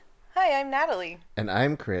Hi, I'm Natalie. And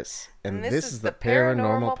I'm Chris, And and this this is is the the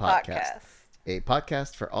Paranormal Paranormal Podcast, Podcast. a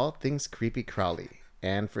podcast for all things creepy crawly,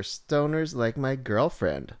 and for stoners like my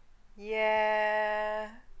girlfriend. Yeah.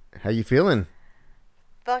 How you feeling?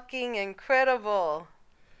 Fucking incredible.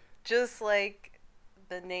 Just like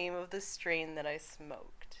the name of the strain that I smoked.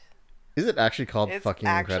 Is it actually called It's fucking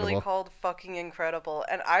actually incredible? called fucking incredible.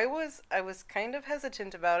 And I was kind of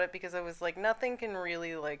hesitant about it because I was like, nothing can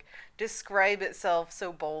really like describe itself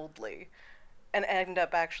so boldly and end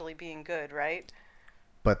up actually being good, right?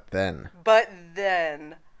 But then, But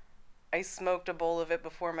then I smoked a bowl of it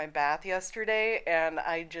before my bath yesterday, and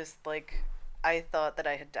I thought that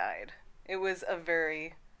I had died. It was a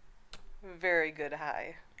very, very good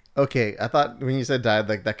high. okay, I thought when you said died,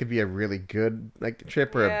 like that could be a really good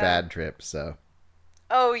trip or a Yeah. bad trip. So,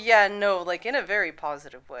 Oh, yeah, no, like in a very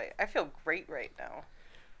positive way. I feel great right now.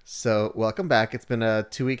 welcome back. It's been a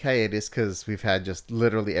 2-week hiatus because we've had just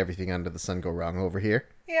literally everything under the sun go wrong over here.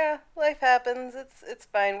 Yeah, life happens. It's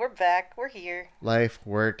fine. We're back. We're here. Life,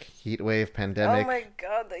 work, heat wave, pandemic. Oh my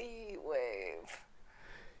god, the heat wave.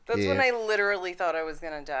 That's when I literally thought I was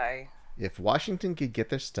gonna die. If Washington could get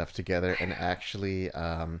their stuff together and actually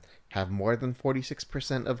have more than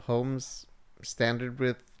 46% of homes standard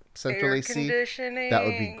with central Air AC, conditioning. that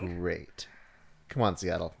would be great. Come on,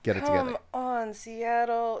 Seattle. Get it Come together. on,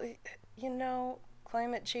 Seattle. You know,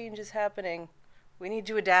 climate change is happening. We need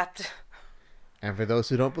to adapt. And for those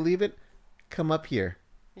who don't believe it, come up here.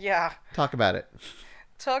 Yeah. Talk about it.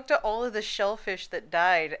 Talk to all of the shellfish that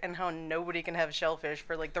died and how nobody can have shellfish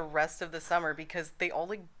for like the rest of the summer because they all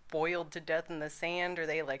like boiled to death in the sand or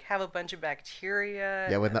they like have a bunch of bacteria.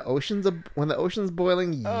 Yeah, when the ocean's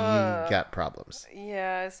boiling, you got problems.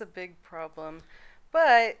 Yeah, it's a big problem.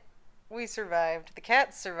 But we survived. The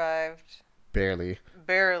cats survived. Barely.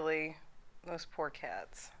 Barely. Those poor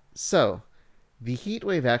cats. So, the heat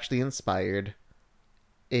wave actually inspired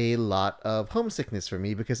a lot of homesickness for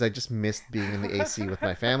me because I just missed being in the AC with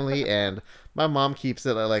my family, and my mom keeps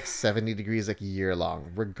it at like 70 degrees like a year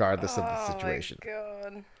long, regardless of the situation. Oh my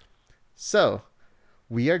god. So,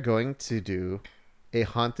 we are going to do a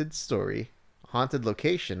haunted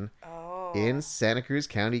location Oh. in Santa Cruz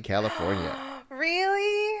County, California.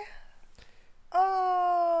 Really?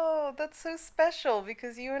 Oh, that's so special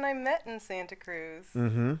because you and I met in Santa Cruz.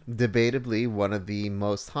 Debatably one of the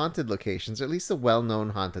most haunted locations, or at least a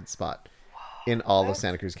well-known haunted spot in all of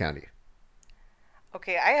Santa Cruz County.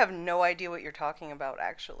 Okay, I have no idea what you're talking about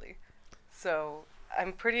actually. So,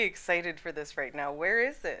 I'm pretty excited for this right now. Where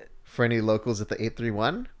is it? For any locals at the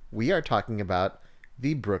 831, we are talking about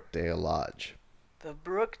the Brookdale Lodge. The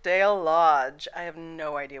Brookdale Lodge. I have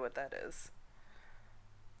no idea what that is.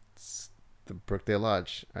 It's the Brookdale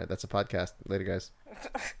Lodge. All right, that's a podcast. Later, guys.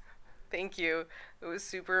 Thank you. It was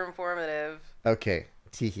super informative. Okay,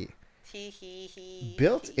 Teehee. Tee-hee-hee.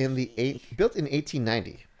 Built in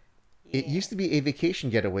 1890. It Yeah. used to be a vacation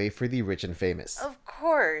getaway for the rich and famous. Of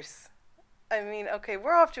course. I mean, okay,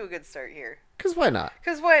 we're off to a good start here. Because why not?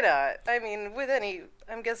 Because why not? I mean,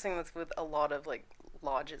 I'm guessing that's with a lot of, like,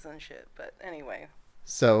 lodges and shit. But anyway.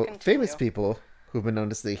 So, Continue. famous people who've been known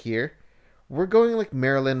to stay here, we're going like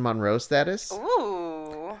Marilyn Monroe status.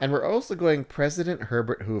 Ooh. And we're also going President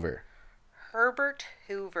Herbert Hoover. Herbert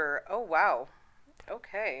Hoover. Oh, wow.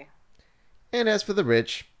 Okay. And as for the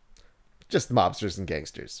rich, just mobsters and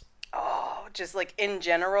gangsters. Oh, just like in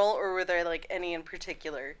general, or were there like any in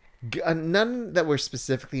particular? None that were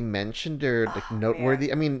specifically mentioned or like noteworthy.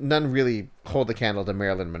 man. I mean, none really hold a candle to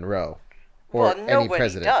Marilyn Monroe or Well, any nobody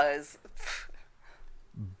president. does.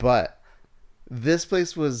 But this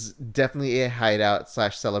place was definitely a hideout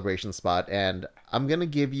 / celebration spot, and I'm gonna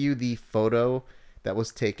give you the photo that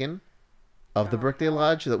was taken of the Brookdale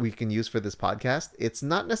Lodge that we can use for this podcast. It's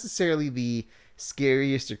not necessarily the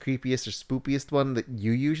scariest or creepiest or spookiest one that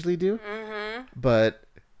you usually do, but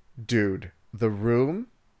dude, the room,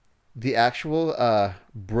 the actual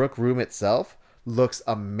Brook room itself looks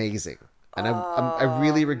amazing, and I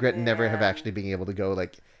really regret never have actually being able to go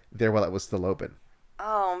like there while it was still open.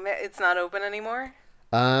 Oh man, it's not open anymore?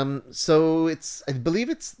 So I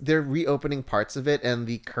believe they're reopening parts of it, and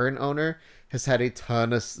the current owner has had a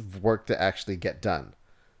ton of work to actually get done.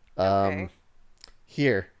 Okay.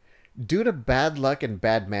 Here, due to bad luck and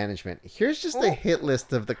bad management, here's just a hit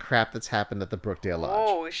list of the crap that's happened at the Brookdale Lodge.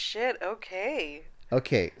 Oh shit, okay.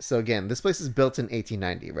 Okay, so again, this place is built in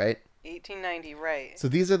 1890, right? 1890, right. So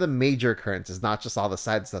these are the major occurrences, not just all the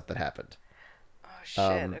side stuff that happened. Oh shit,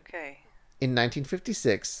 okay. In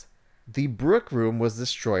 1956, the Brook Room was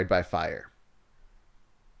destroyed by fire.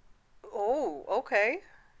 Oh, okay.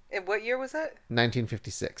 And what year was that?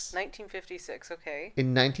 1956. 1956, okay. In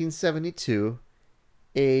 1972,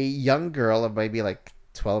 A young girl of maybe like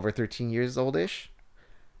 12 or 13 years oldish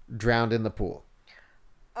drowned in the pool.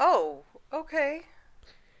 Oh, okay.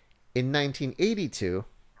 In 1982,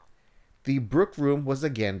 the Brook Room was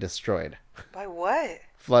again destroyed. By what?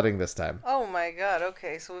 Flooding this time. Oh my god,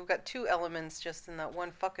 okay, so we've got two elements just in that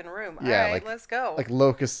one fucking room. Yeah, Alright, like, let's go. Like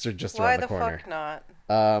locusts are just Why around the corner. fuck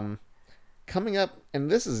not? Coming up,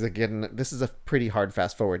 and this is a pretty hard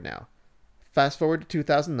fast forward now. Fast forward to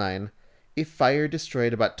 2009, a fire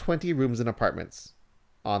destroyed about 20 rooms and apartments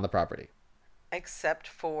on the property. Except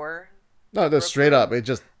for... No, that's straight up. It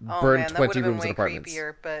just Oh burned man, that 20 would have rooms been way and apartments.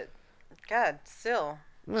 creepier, but... God, still.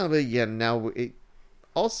 Well, but yeah, now it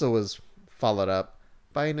also was followed up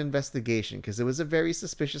by an investigation because it was a very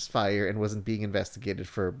suspicious fire and wasn't being investigated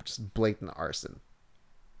for just blatant arson.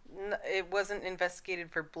 It wasn't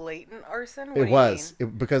investigated for blatant arson? What It do you was. mean?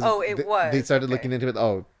 Because it was. they started Okay. looking into it.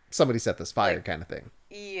 Oh, somebody set this fire, Like- kind of thing.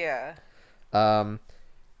 Yeah.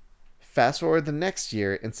 Fast forward the next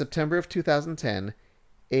year, in September of 2010,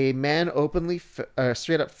 a man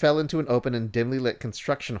straight up fell into an open and dimly lit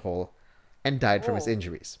construction hole and died from his Whoa.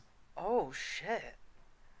 injuries. Oh, shit.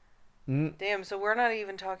 Mm. Damn, so we're not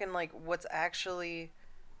even talking, like, what's actually...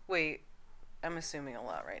 Wait, I'm assuming a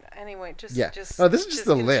lot right now. Anyway, just... Yeah. Just, No, this is just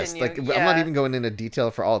a list. continue. Like, I'm not even going into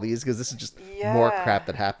detail for all these because this is just more Yeah. crap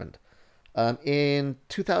that happened. In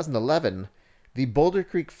 2011, the Boulder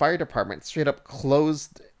Creek Fire Department straight up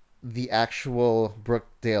closed the actual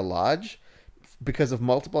Brookdale Lodge because of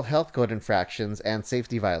multiple health code infractions and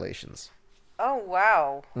safety violations. Oh,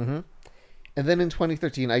 wow. Mm-hmm. And then in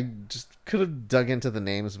 2013, I just could have dug into the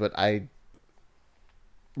names, but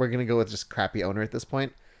we're going to go with just crappy owner at this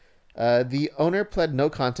point. The owner pled no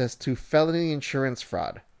contest to felony insurance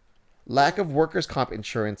fraud, lack of workers' comp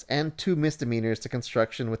insurance, and 2 misdemeanors to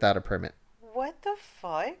construction without a permit. What the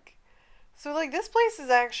fuck? So, like, this place is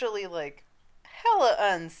actually, like, hella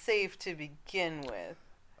unsafe to begin with.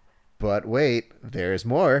 But wait, there's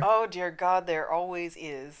more. Oh, dear God, there always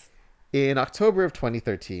is. In October of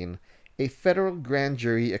 2013, a federal grand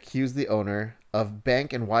jury accused the owner of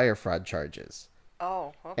bank and wire fraud charges.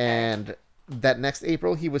 Oh, okay. And that next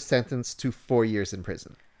April, he was sentenced to 4 years in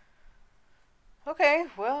prison. Okay,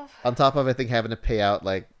 well, On top of, I think, having to pay out,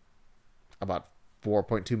 like, about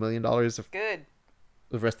 $4.2 million of good.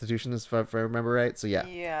 restitution, if I remember right. So, yeah.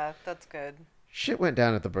 Yeah, that's good. Shit went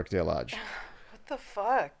down at the Brookdale Lodge. What the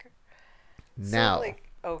fuck? Now. So, like,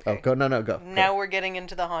 okay. Oh, go. No, go. Now Go. we're getting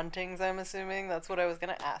into the hauntings, I'm assuming. That's what I was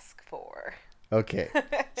going to ask for. Okay.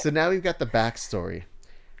 So now we've got the backstory.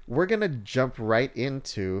 We're going to jump right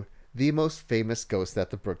into the most famous ghost at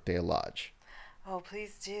the Brookdale Lodge. Oh,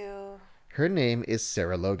 please do. Her name is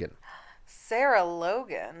Sarah Logan. Sarah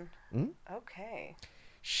Logan. Hmm? Okay.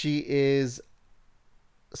 She is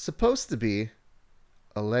supposed to be,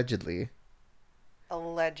 allegedly,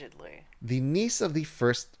 the niece of the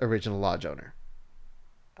first original lodge owner.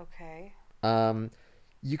 Okay.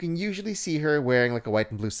 You can usually see her wearing like a white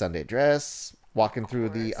and blue Sunday dress, walking through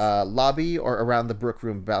the lobby or around the Brook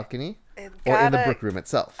Room balcony, or in the Brook Room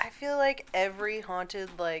itself. I feel like every haunted,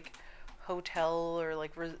 like, hotel or,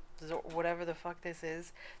 like, resort, whatever the fuck this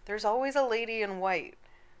is, there's always a lady in white.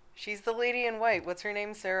 She's the lady in white. What's her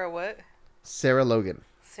name? Sarah what? Sarah Logan.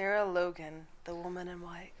 Sarah Logan, the woman in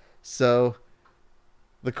white. So,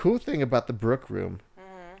 the cool thing about the Brook Room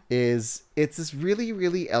is it's this really,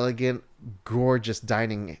 really elegant, gorgeous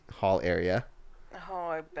dining hall area. Oh,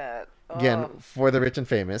 I bet. Again, Oh, for the rich and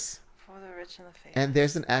famous. for the rich and the famous. And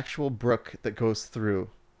there's an actual brook that goes through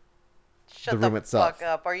Shut the room itself. fuck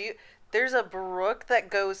up. Are you... There's a brook that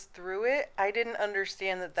goes through it? I didn't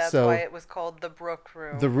understand that that's So, why it was called the Brook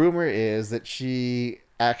Room. The rumor is that she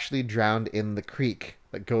actually drowned in the creek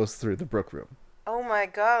that goes through the Brook Room. Oh my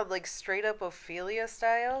god, like straight up Ophelia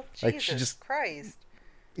style? Like, Jesus she just- Christ.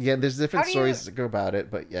 Yeah, there's different How do you- stories that go about it,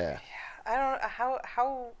 but yeah. I don't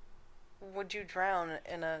how would you drown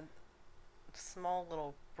in a small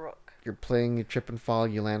little brook? You're playing, you trip and fall,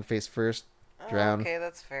 you land face first, drown. Oh, okay,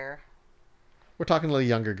 that's fair. We're talking a little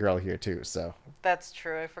younger girl here too, so. That's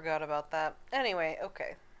true. I forgot about that. Anyway,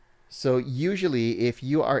 okay. So usually if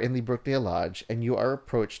you are in the Brookdale Lodge and you are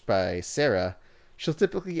approached by Sarah, she'll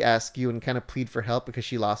typically ask you and kind of plead for help because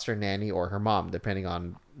she lost her nanny or her mom, depending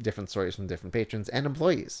on different stories from different patrons and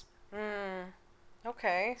employees.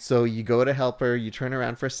 Okay. So you go to help her, you turn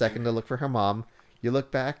around for a second to look for her mom, you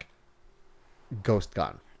look back, ghost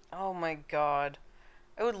gone. Oh my god.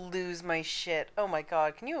 I would lose my shit. Oh my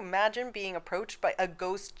god. Can you imagine being approached by a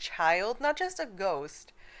ghost child? Not just a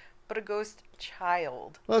ghost, but a ghost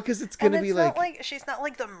child. Well, because it's going to And be it's like... not like she's not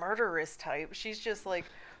like the murderous type. She's just like,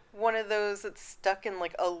 one of those that's stuck in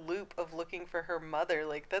like a loop of looking for her mother.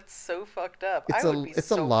 Like that's so fucked up. It's I would a be it's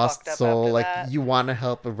a so lost fucked up soul. after Like that. you want to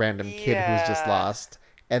help a random kid who's just Yeah. lost,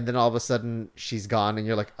 and then all of a sudden she's gone, and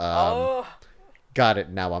you're like, Oh got it.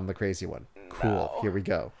 Now I'm the crazy one. Cool. no. Here we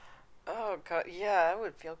go. Oh god. Yeah, I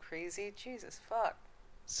would feel crazy. Jesus fuck.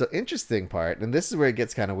 So interesting part, and this is where it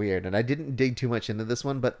gets kind of weird. And I didn't dig too much into this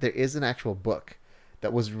one, but there is an actual book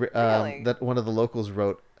that was Really? that one of the locals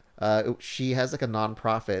wrote. She has like a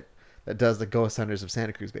nonprofit that does the ghost hunters of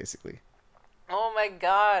Santa Cruz, basically. Oh my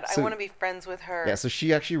god. I So want to be friends with her. yeah, so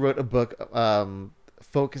she actually wrote a book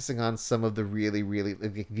focusing on some of the really, really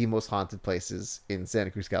like, the most haunted places in Santa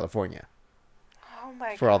Cruz, California, Oh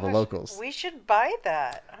my for all the gosh. locals. We should buy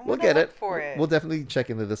that. I We'll want to get look it. for it. We'll definitely check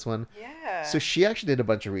into this one. Yeah. So she actually did a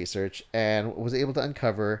bunch of research and was able to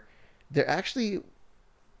uncover there actually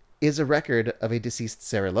is a record of a deceased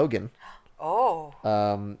Sarah Logan, Oh.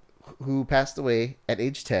 who passed away at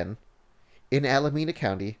age 10 in Alameda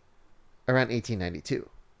County around 1892,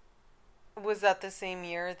 Was that the same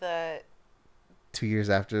year that 2 years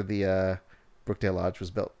after the Brookdale Lodge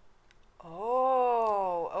was built.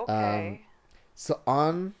 Oh, okay. So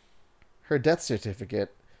on her death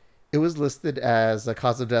certificate, it was listed as a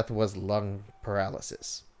cause of death was lung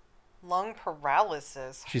paralysis. Lung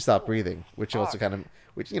paralysis. She stopped Oh, breathing, which also fuck. kind of,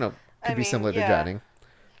 which, you know, could I be mean, similar to yeah. drowning.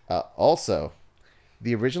 Also,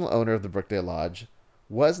 the original owner of the Brookdale Lodge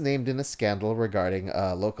was named in a scandal regarding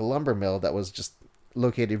a local lumber mill that was just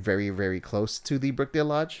located very, very close to the Brookdale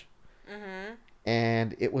Lodge. Mm-hmm.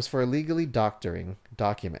 And it was for illegally doctoring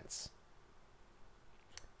documents,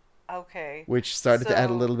 Okay. which started to add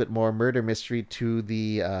a So- little bit more murder mystery to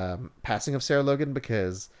the passing of Sarah Logan,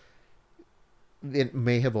 because it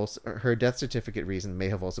may have also, her death certificate reason may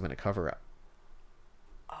have also been a cover-up.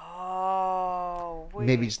 Oh, wait.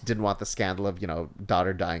 Maybe just didn't want the scandal of, you know,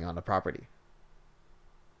 daughter dying on the property.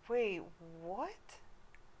 Wait, what?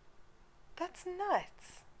 That's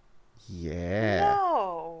nuts. Yeah.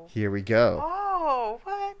 No. Here we go. Oh,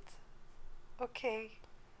 what? Okay.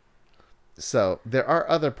 So there are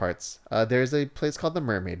other parts. There's a place called the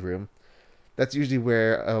Mermaid Room. That's usually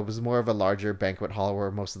where it was more of a larger banquet hall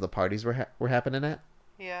where most of the parties were happening at.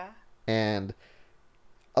 Yeah. And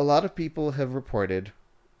a lot of people have reported,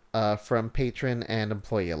 from patron and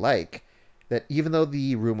employee alike, that even though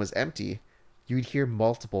the room was empty, you'd hear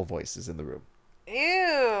multiple voices in the room.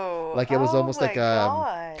 Ew. Like it was Oh almost my like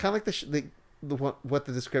God. kind of like what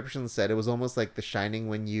the description said. It was almost like The Shining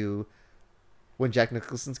when Jack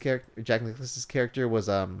Nicholson's character was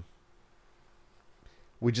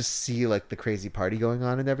would just see like the crazy party going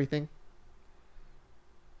on and everything,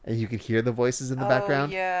 and you could hear the voices in the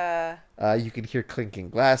background. Yeah. You could hear clinking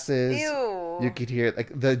glasses. Ew. You could hear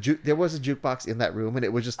like there was a jukebox in that room, and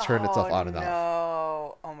it would just turn itself on and off.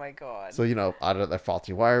 No. Oh my God. So, you know, out of that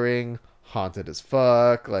faulty wiring, haunted as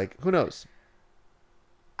fuck. Like, who knows?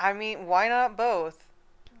 I mean, why not both?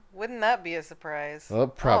 Wouldn't that be a surprise? Well,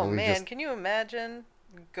 probably Oh man, just can you imagine?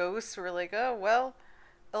 Ghosts were like, oh well,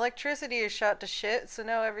 electricity is shot to shit, so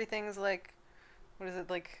now everything's like, what is it,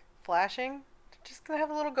 like flashing? Just gonna have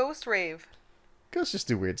a little ghost rave. ghosts just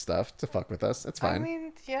do weird stuff to fuck with us. It's fine. I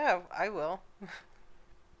mean, yeah, I will.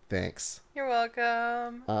 Thanks. You're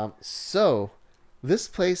welcome. So this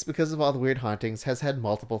place, because of all the weird hauntings, has had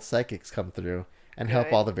multiple psychics come through and help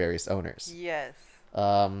Good. all the various owners. Yes.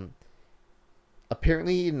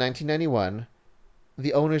 Apparently in 1991,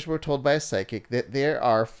 the owners were told by a psychic that there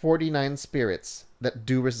are 49 spirits that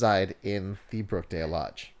do reside in the Brookdale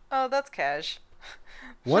Lodge. Oh, that's cash.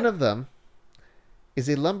 One of them is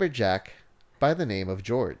a lumberjack by the name of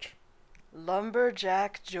George.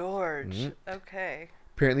 Lumberjack George. Mhm. Okay.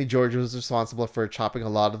 Apparently, George was responsible for chopping a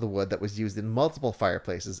lot of the wood that was used in multiple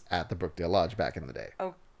fireplaces at the Brookdale Lodge back in the day.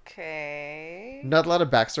 Okay. Not a lot of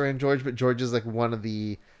backstory on George, but George is like one of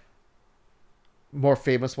the more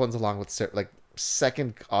famous ones, along with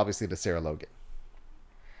second, obviously, to Sarah Logan.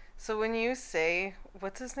 So when you say,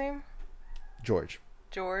 what's his name? George.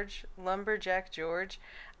 George, Lumberjack George.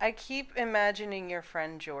 I keep imagining your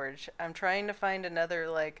friend George. I'm trying to find another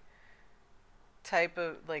like type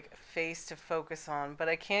of like face to focus on, but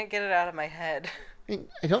I can't get it out of my head. I mean,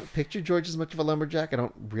 I don't picture George as much of a lumberjack. I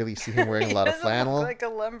don't really see him wearing a He lot of doesn't look flannel. like a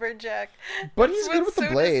lumberjack. But That's he's good what's with the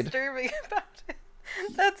so blade. Disturbing about it.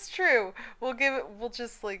 That's true. We'll give it. We'll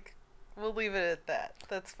just like. We'll leave it at that.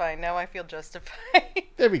 That's fine. Now I feel justified.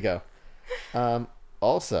 There we go.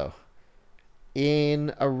 Also,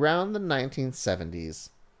 in around the 1970s,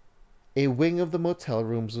 a wing of the motel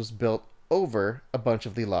rooms was built over a bunch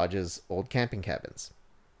of the lodge's old camping cabins.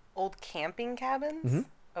 Old camping cabins. Mhm.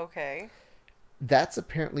 Okay. That's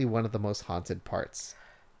apparently one of the most haunted parts.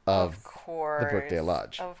 of Of course. the Brookdale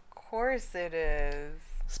Lodge. Of course it is.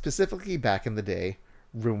 Specifically, back in the day,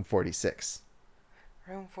 room 46.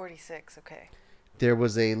 Room 46, okay. There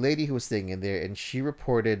was a lady who was staying in there, and she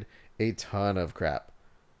reported a ton of crap.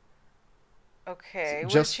 Okay,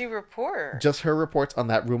 what Just- did she report? Just her reports on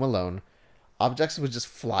that room alone. Objects would just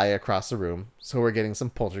fly across the room, so we're getting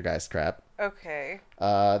some poltergeist crap. Okay.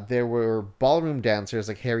 There were ballroom dancers,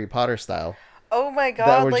 like Harry Potter style. Oh my That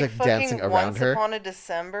god, were like just fucking dancing around Once her. Upon a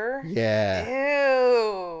December? Yeah.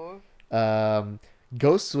 Ew.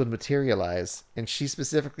 Ghosts would materialize, and she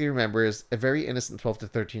specifically remembers a very innocent 12 to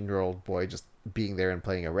 13-year-old boy just being there and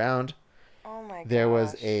playing around. Oh my god. There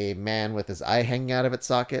was a man with his eye hanging out of its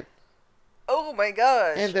socket. Oh my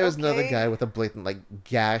gosh. And there was another okay. guy with a blatant, like,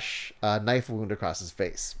 gash, knife wound across his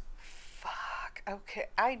face. Fuck. Okay.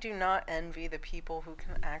 I do not envy the people who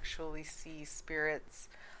can actually see spirits.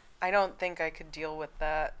 I don't think I could deal with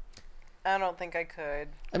that. I don't think I could.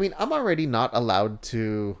 I mean, I'm already not allowed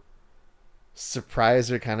to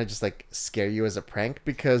surprise or kind of just, like, scare you as a prank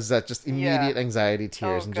because that just immediate anxiety,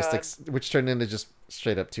 tears, Oh, and just, God. like, which turned into just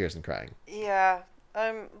straight up tears and crying. Yeah.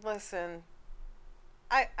 Listen.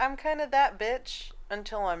 I'm kind of that bitch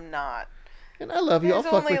until I'm not. And I love you. There's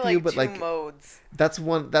I'll fuck only with you, but, two like, modes. that's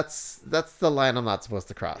the line I'm not supposed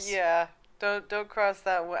to cross. Yeah. Don't cross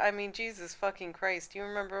that one. I mean, Jesus fucking Christ. Do you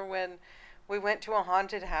remember when we went to a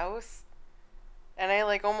haunted house? And I,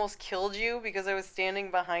 like, almost killed you because I was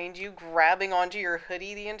standing behind you, grabbing onto your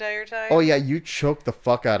hoodie the entire time? Oh yeah, you choked the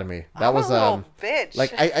fuck out of me. That I'm was a little bitch.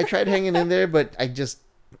 like I tried hanging in there, but I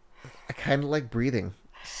kind of like breathing,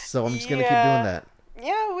 so I'm just gonna keep doing that.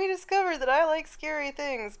 Yeah, we discovered that I like scary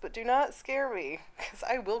things, but do not scare me, because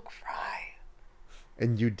I will cry.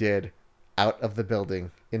 And you did, out of the building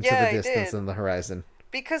into Yeah, the I distance did. and the horizon.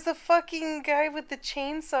 Because the fucking guy with the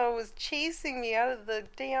chainsaw was chasing me out of the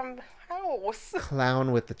damn house.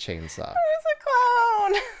 Clown with the chainsaw. I was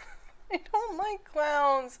a clown. I don't like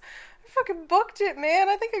clowns. I fucking booked it, man.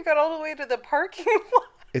 I think I got all the way to the parking lot.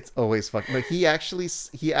 It's always fucking. Like he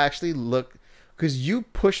actually looked, because you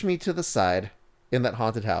pushed me to the side in that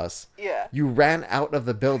haunted house. Yeah. You ran out of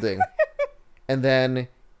the building, and then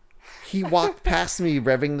he walked past me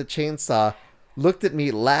revving the chainsaw, looked at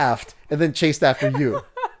me, laughed, and then chased after you.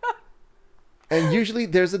 And usually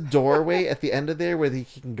there's a doorway at the end of there where he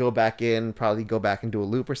can go back in, probably go back and do a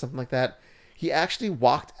loop or something like that. He actually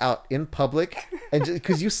walked out in public, and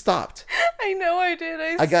because you stopped. I know I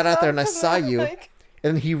did. I got out there and I stopped saw I'm you, like,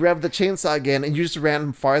 and he revved the chainsaw again, and you just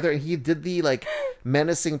ran farther, and he did the, like,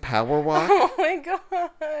 menacing power walk. oh my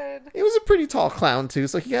god. It was a pretty tall clown, too,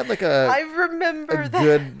 so he had, like, I remember a that.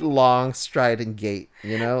 good, long, striding gait,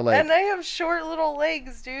 you know? Like, And I have short little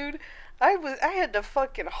legs, dude. I had to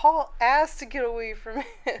fucking haul ass to get away from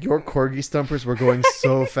it. your corgi stumpers were going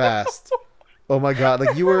so fast. Oh my god,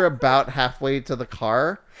 like, you were about halfway to the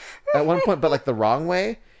car at one point, but, like, the wrong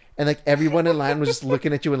way. And, like, everyone in line was just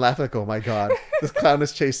looking at you and laughing, like, oh my god, this clown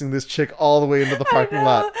is chasing this chick all the way into the parking I know.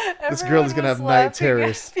 lot. This girl is Everyone gonna was have night laughing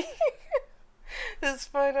terrors. at me. It's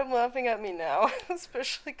fine, I'm laughing at me now.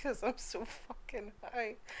 Especially because I'm so fucking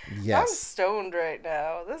high. I'm Yes. stoned right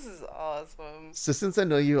now. This is awesome. So since I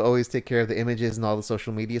know you always take care of the images and all the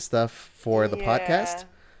social media stuff for the Yeah. podcast,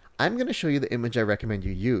 I'm going to show you the image I recommend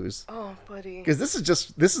you use. Oh, buddy. Because this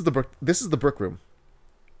is the Brook room.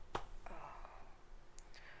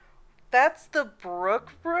 That's the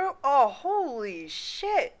Brook room? Oh, holy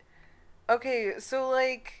shit. Okay, so,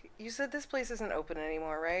 like, you said this place isn't open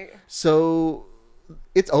anymore, right? So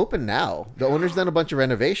it's open now. The owner's done a bunch of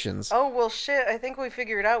renovations. Oh, well, shit. I think we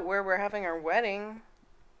figured out where we're having our wedding.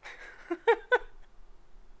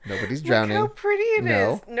 Nobody's drowning. Look how pretty it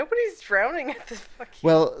No. is. Nobody's drowning at this fucking...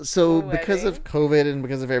 Well, so wedding. because of COVID and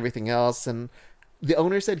because of everything else, and the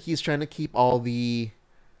owner said he's trying to keep all the,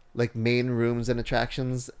 like, main rooms and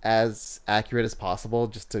attractions as accurate as possible,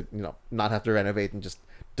 just to, you know, not have to renovate and just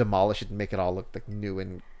demolish it and make it all look like new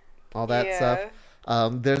and all that stuff.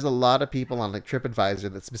 There's a lot of people on, like,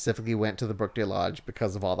 TripAdvisor that specifically went to the Brookdale Lodge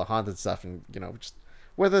because of all the haunted stuff, and, you know, just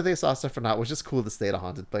whether they saw stuff or not, it was just cool to stay at a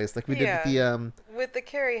haunted place, like we did with the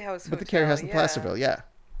Carey House with the Hotel, Carey House in Placerville, yeah.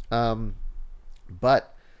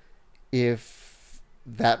 But if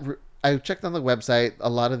I checked on the website, a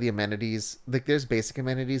lot of the amenities, like, there's basic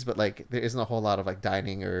amenities, but, like, there isn't a whole lot of, like,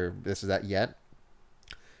 dining or this or that yet.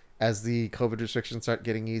 As the COVID restrictions start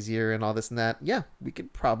getting easier and all this and that, yeah, we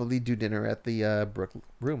could probably do dinner at the Brook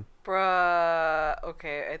room. Bruh.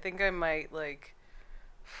 Okay, I think I might, like...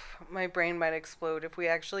 My brain might explode if we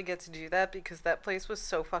actually get to do that, because that place was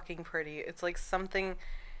so fucking pretty. It's like something...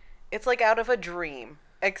 It's like out of a dream,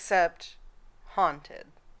 except haunted.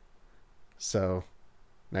 So,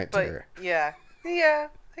 night But, terror. yeah. Yeah.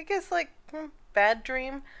 I guess, like, bad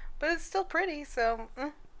dream, but it's still pretty, so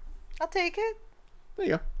I'll take it. There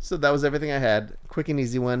you go. So that was everything I had. Quick and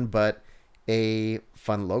easy one, but a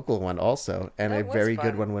fun local one also, and That a was very fun.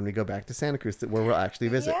 good one when we go back to Santa Cruz, where we'll actually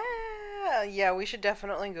visit. Yeah, we should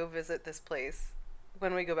definitely go visit this place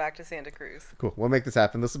when we go back to Santa Cruz. Cool. We'll make this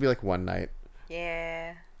happen. This will be like one night.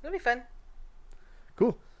 Yeah, it'll be fun.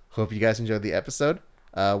 Cool. Hope you guys enjoyed the episode.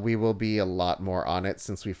 We will be a lot more on it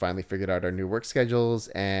since we finally figured out our new work schedules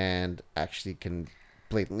and actually can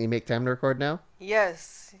blatantly make time to record now.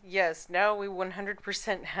 Yes. Now we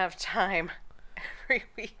 100% have time every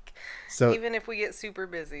week, So even if we get super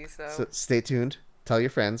busy. So stay tuned. Tell your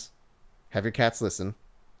friends. Have your cats listen.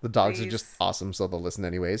 The dogs are just Please. awesome, so they'll listen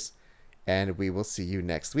anyways. And we will see you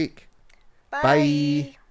next week. Bye. Bye.